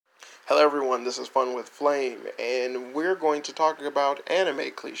Hello everyone, this is Fun with Flame, and we're going to talk about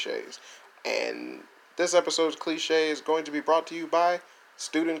anime cliches. And this episode's cliche is going to be brought to you by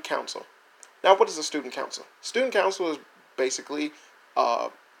Student Council. Now, what is a student council? Student council is basically a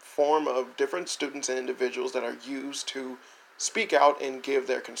form of different students and individuals that are used to speak out and give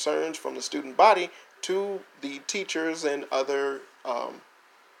their concerns from the student body to the teachers and other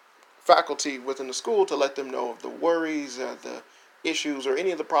faculty within the school to let them know of the worries, the issues, or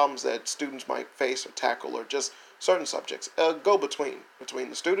any of the problems that students might face or tackle, or just certain subjects. A go-between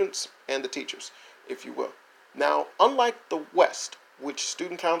the students and the teachers, if you will. Now, unlike the West, which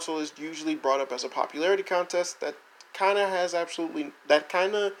student council is usually brought up as a popularity contest, that kind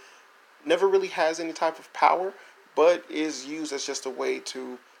of never really has any type of power, but is used as just a way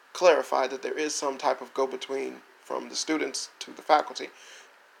to clarify that there is some type of go-between from the students to the faculty.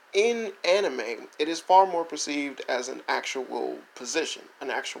 In anime, it is far more perceived as an actual position, an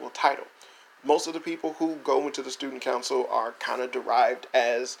actual title. Most of the people who go into the student council are kind of derived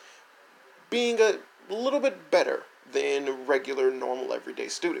as being a little bit better than regular, normal, everyday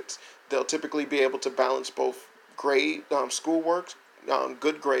students. They'll typically be able to balance both schoolwork,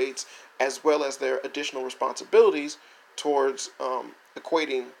 good grades, as well as their additional responsibilities towards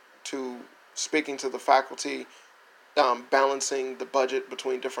equating to speaking to the faculty, balancing the budget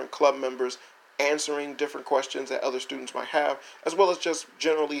between different club members, answering different questions that other students might have, as well as just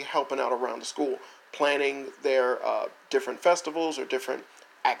generally helping out around the school, planning their different festivals or different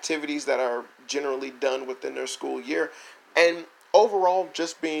activities that are generally done within their school year, and overall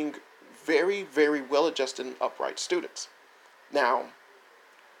just being very, very well adjusted and upright students. Now,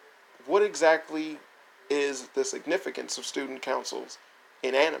 what exactly is the significance of student councils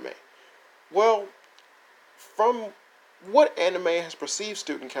in anime? Well, from what anime has perceived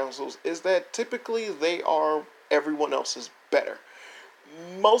student councils is that typically they are everyone else's better.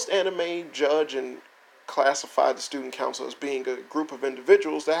 Most anime judge and classify the student council as being a group of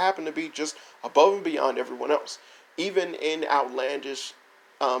individuals that happen to be just above and beyond everyone else. Even in outlandish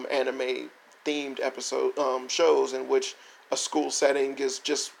anime themed episode shows in which a school setting is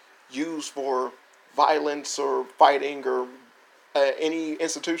just used for violence or fighting or any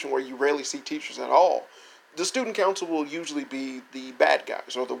institution where you rarely see teachers at all, the student council will usually be the bad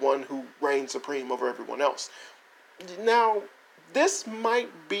guys or the one who reigns supreme over everyone else. Now, this might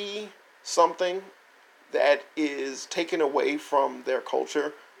be something that is taken away from their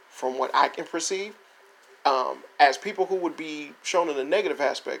culture, from what I can perceive, as people who would be shown in a negative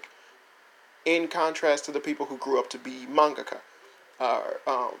aspect, in contrast to the people who grew up to be mangaka,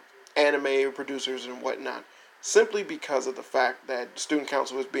 anime producers, and whatnot, simply because of the fact that student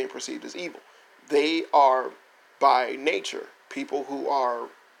council is being perceived as evil. They are, by nature, people who are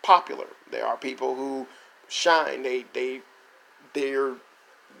popular. They are people who shine. They're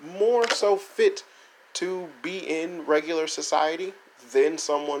more so fit to be in regular society than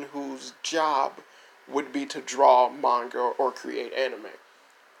someone whose job would be to draw manga or create anime.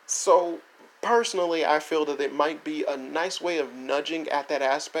 So, personally, I feel that it might be a nice way of nudging at that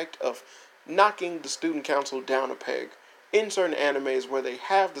aspect of knocking the student council down a peg in certain animes where they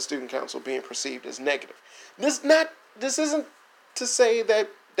have the student council being perceived as negative. This isn't to say that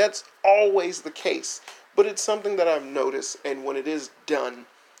that's always the case, but it's something that I've noticed, and when it is done,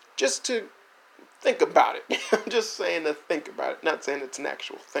 just to think about it. I'm just saying to think about it, not saying it's an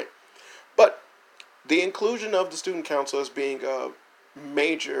actual thing. But the inclusion of the student council as being a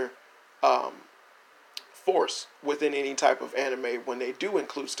major um, force within any type of anime when they do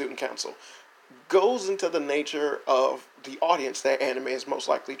include student council goes into the nature of the audience that anime is most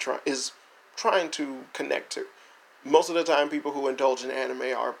likely trying to connect to. Most of the time, people who indulge in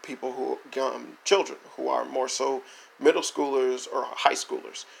anime are people who children who are more so middle schoolers or high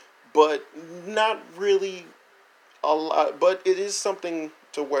schoolers, but not really a lot. But it is something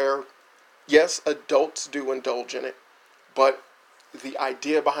to where, yes, adults do indulge in it, but the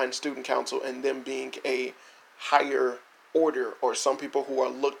idea behind student council and them being a higher order, or some people who are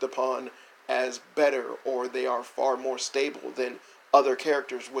looked upon as better, or they are far more stable than other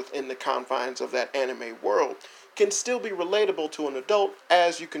characters within the confines of that anime world, can still be relatable to an adult,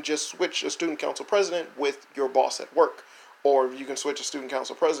 as you can just switch a student council president with your boss at work, or you can switch a student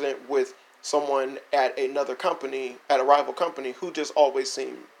council president with someone at another company, at a rival company, who just always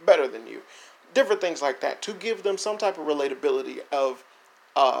seem better than you. Different things like that to give them some type of relatability of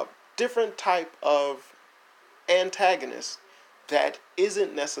a different type of antagonist that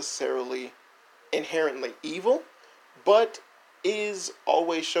isn't necessarily inherently evil, but is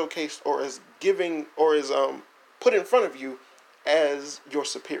always showcased or is giving or is put in front of you as your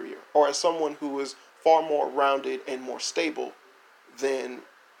superior or as someone who is far more rounded and more stable than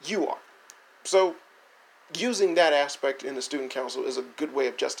you are. So using that aspect in the student council is a good way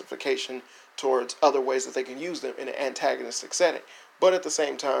of justification towards other ways that they can use them in an antagonistic setting. But at the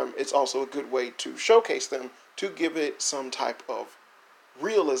same time, it's also a good way to showcase them, to give it some type of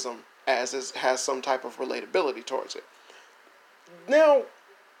realism, as it has some type of relatability towards it. Now,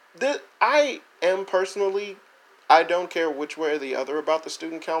 I am personally, I don't care which way or the other about the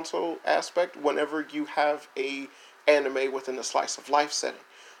student council aspect whenever you have a anime within a slice of life setting.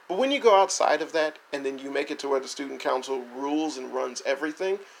 But when you go outside of that and then you make it to where the student council rules and runs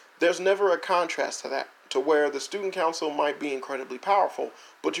everything, there's never a contrast to that, to where the student council might be incredibly powerful,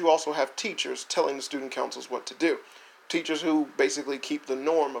 but you also have teachers telling the student councils what to do. Teachers who basically keep the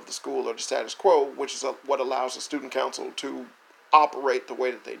norm of the school or the status quo, which is what allows the student council to operate the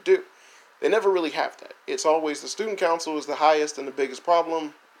way that they do. They never really have that. It's always the student council is the highest and the biggest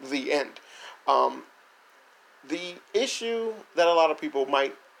problem, the end. Um, the issue that a lot of people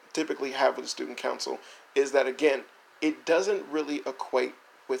might typically have with the student council is that, again, it doesn't really equate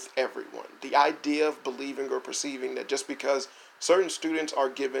with everyone. The idea of believing or perceiving that just because certain students are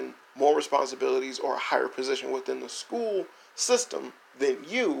given more responsibilities or a higher position within the school system than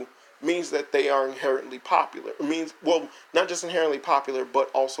you means that they are inherently popular. It means, well, not just inherently popular,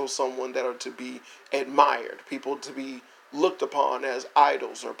 but also someone that are to be admired, people to be looked upon as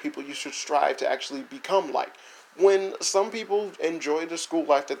idols, or people you should strive to actually become like. When some people enjoy the school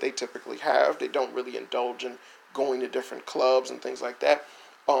life that they typically have, they don't really indulge in going to different clubs and things like that.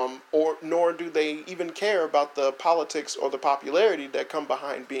 Or nor do they even care about the politics or the popularity that come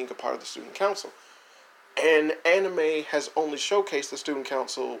behind being a part of the student council. And anime has only showcased the student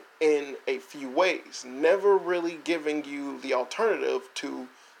council in a few ways, never really giving you the alternative to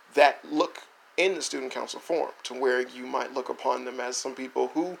that look in the student council form, to where you might look upon them as some people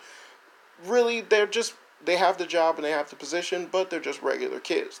who really they have the job and they have the position, but they're just regular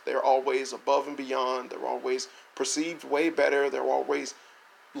kids. They're always above and beyond. They're always perceived way better. They're always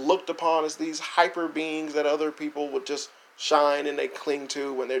looked upon as these hyper beings that other people would just shine and they cling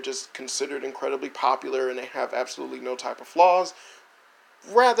to when they're just considered incredibly popular and they have absolutely no type of flaws,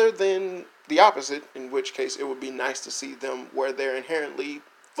 rather than the opposite, in which case it would be nice to see them where they're inherently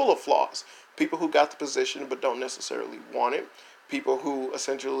full of flaws. People who got the position but don't necessarily want it. People who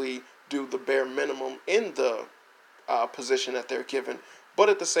essentially do the bare minimum in the position that they're given, but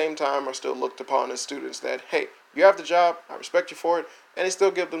at the same time are still looked upon as students that, hey, you have the job, I respect you for it, and they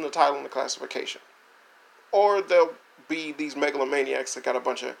still give them the title and the classification. Or they'll be these megalomaniacs that got a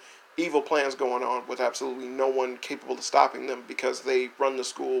bunch of evil plans going on with absolutely no one capable of stopping them because they run the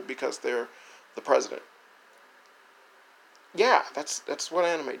school because they're the president. Yeah, that's what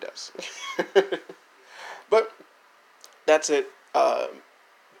anime does. But that's it.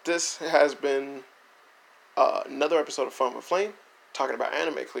 This has been another episode of Fun with Flame, talking about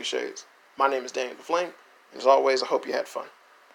anime cliches. My name is Daniel the Flame. As always, I hope you had fun.